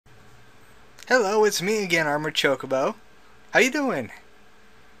Hello, it's me again, Armored Chocobo. How you doing?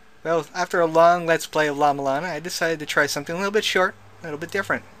 Well, after a long Let's Play of La Mulana, I decided to try something a little bit short, a little bit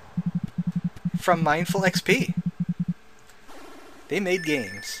different. From Mindful XP. They made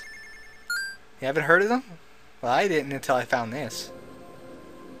games. You haven't heard of them? Well, I didn't until I found this.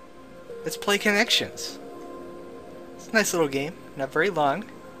 Let's Play Connections. It's a nice little game, not very long,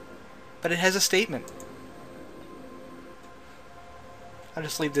 but it has a statement. I'll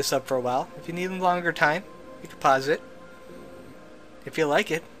just leave this up for a while. If you need a longer time, you can pause it. If you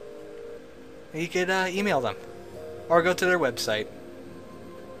like it, you could email them or go to their website.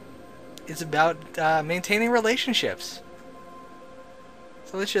 It's about maintaining relationships.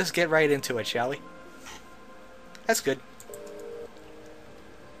 So let's just get right into it, shall we? That's good.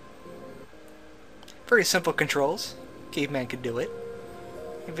 Very simple controls. Caveman could do it,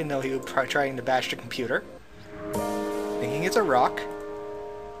 even though he was trying to bash the computer, thinking it's a rock.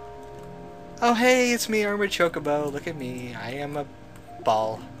 Oh hey, it's me, Armored Chocobo. Look at me. I am a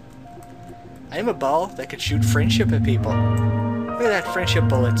ball. I am a ball that could shoot friendship at people. Look at that, friendship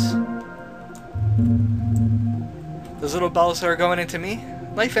bullets. Those little balls that are going into me?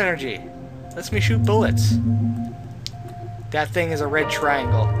 Life energy. Lets me shoot bullets. That thing is a red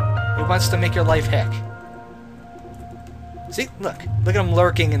triangle. It wants to make your life heck. See? Look. Look at him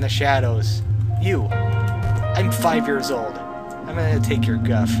lurking in the shadows. You. I'm 5 years old. I'm gonna take your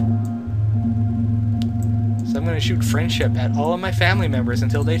guff. So I'm gonna shoot friendship at all of my family members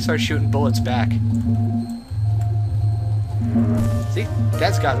until they start shooting bullets back. See?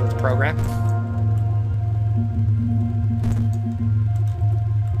 That's got it with the program.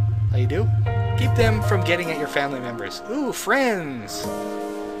 How you do? Keep them from getting at your family members. Ooh, friends!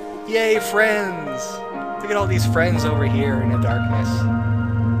 Yay, friends! Look at all these friends over here in the darkness.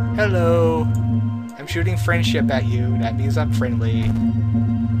 Hello! I'm shooting friendship at you. That means I'm friendly.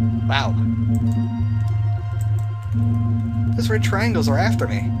 Wow. Those red triangles are after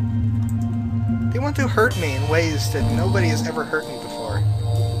me. They want to hurt me in ways that nobody has ever hurt me before.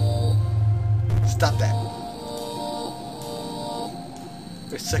 Stop that.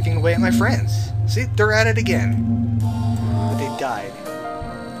 They're sucking away at my friends. See, they're at it again. But they died.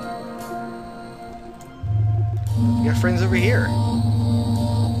 I got friends over here.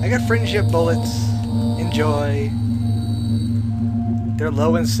 I got friendship bullets. Enjoy. They're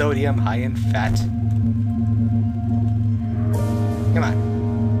low in sodium, high in fat. Come on.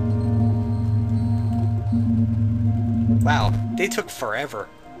 Wow, they took forever.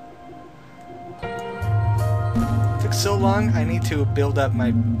 Took so long, I need to build up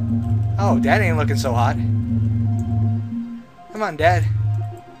my... Oh, Dad ain't looking so hot. Come on, Dad.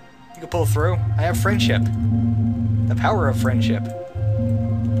 You can pull through. I have friendship. The power of friendship.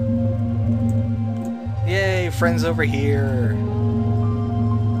 Yay, friends over here.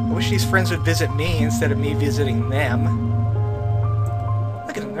 I wish these friends would visit me instead of me visiting them.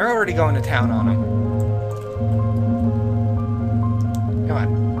 Look at them, they're already going to town on them. Come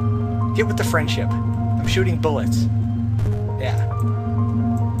on. Get with the friendship. I'm shooting bullets. Yeah.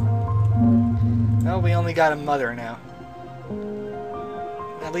 Well, we only got a mother now.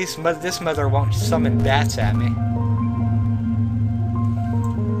 At least this mother won't summon bats at me.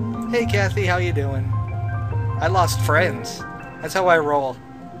 Hey Kathy, how you doing? I lost friends. That's how I roll.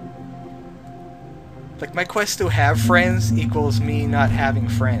 Like, my quest to have friends equals me not having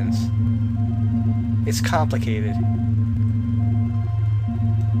friends. It's complicated.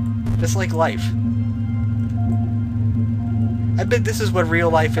 Just like life. I bet this is what real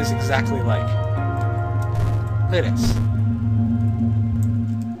life is exactly like. Look at this.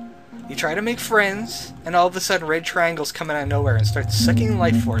 You try to make friends, and all of a sudden red triangles come out of nowhere and start sucking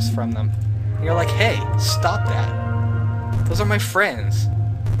life force from them. And you're like, hey, stop that. Those are my friends.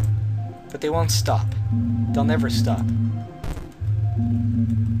 But they won't stop. They'll never stop.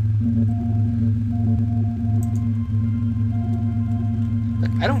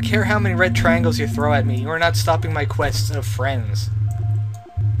 Look, I don't care how many red triangles you throw at me, you are not stopping my quests of friends.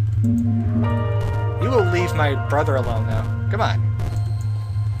 You will leave my brother alone now. Come on.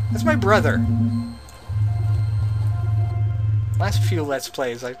 That's my brother. Last few Let's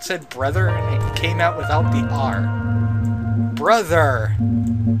Plays, I said brother and it came out without the R. Brother!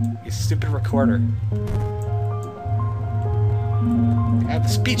 You stupid recorder. I have a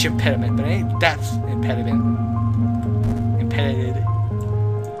speech impediment, but it ain't that impediment. Impeded.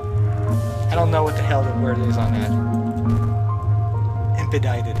 I don't know what the hell the word is on that.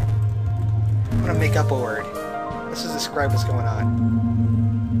 Impedited. I'm gonna make up a word. Let's just describe what's going on.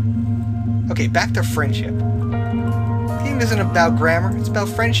 Okay, back to friendship. The game isn't about grammar, it's about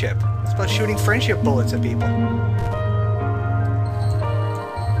friendship. It's about shooting friendship bullets at people.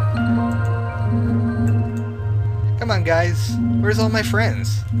 Come on, guys. Where's all my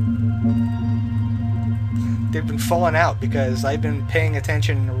friends? They've been falling out because I've been paying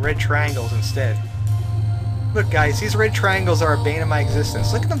attention to red triangles instead. Look, guys, these red triangles are a bane of my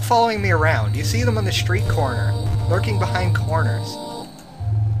existence. Look at them following me around. You see them on the street corner, lurking behind corners.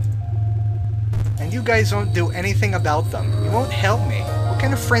 And you guys won't do anything about them. You won't help me. What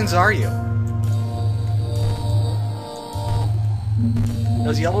kind of friends are you?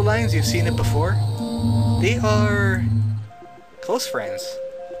 Those yellow lines, you've seen it before. They are close friends.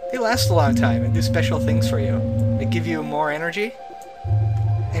 They last a long time and do special things for you. They give you more energy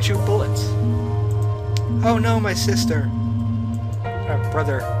and shoot bullets. Oh no, my sister.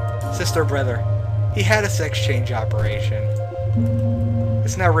 Brother. He had a sex change operation.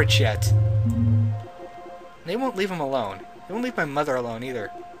 It's not rich yet. They won't leave him alone. They won't leave my mother alone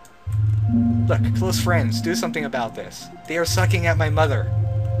either. Look, close friends, do something about this. They are sucking at my mother.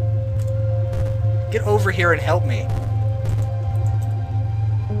 Get over here and help me.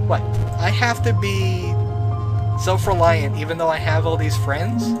 What? I have to be self-reliant even though I have all these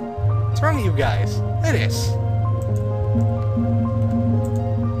friends? What's wrong with you guys? It is.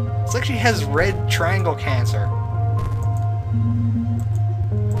 It's like she has red triangle cancer.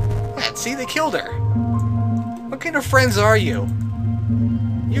 Yeah, see, they killed her. What kind of friends are you?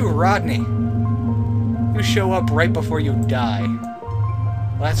 You, Rodney. You show up right before you die.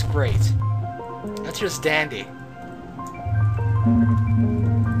 Well, that's great. That's just dandy.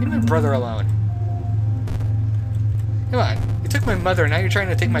 Leave my brother alone. Come on. You took my mother, now you're trying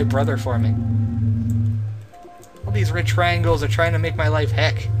to take my brother for me. All these red triangles are trying to make my life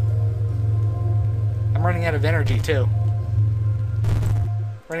heck. I'm running out of energy, too.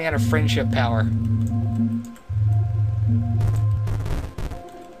 Running out of friendship power.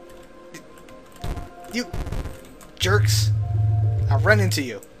 You jerks. I'll run into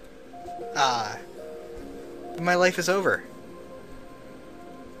you. My life is over.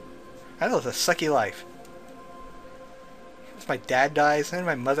 I live a sucky life. If my dad dies, then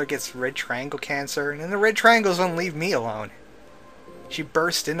my mother gets red triangle cancer, and then the red triangles won't leave me alone. She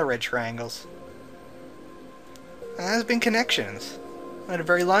burst into red triangles. There's been connections. Not a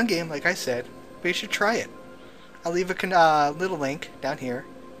very long game, like I said, but you should try it. I'll leave a little link down here.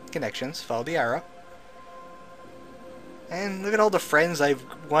 Connections. Follow the arrow. And look at all the friends I've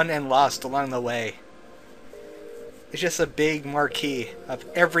won and lost along the way. It's just a big marquee of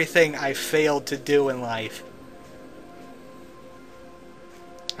everything I failed to do in life.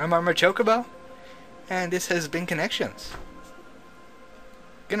 I'm Armored Chocobo, and this has been Connections.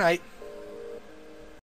 Good night.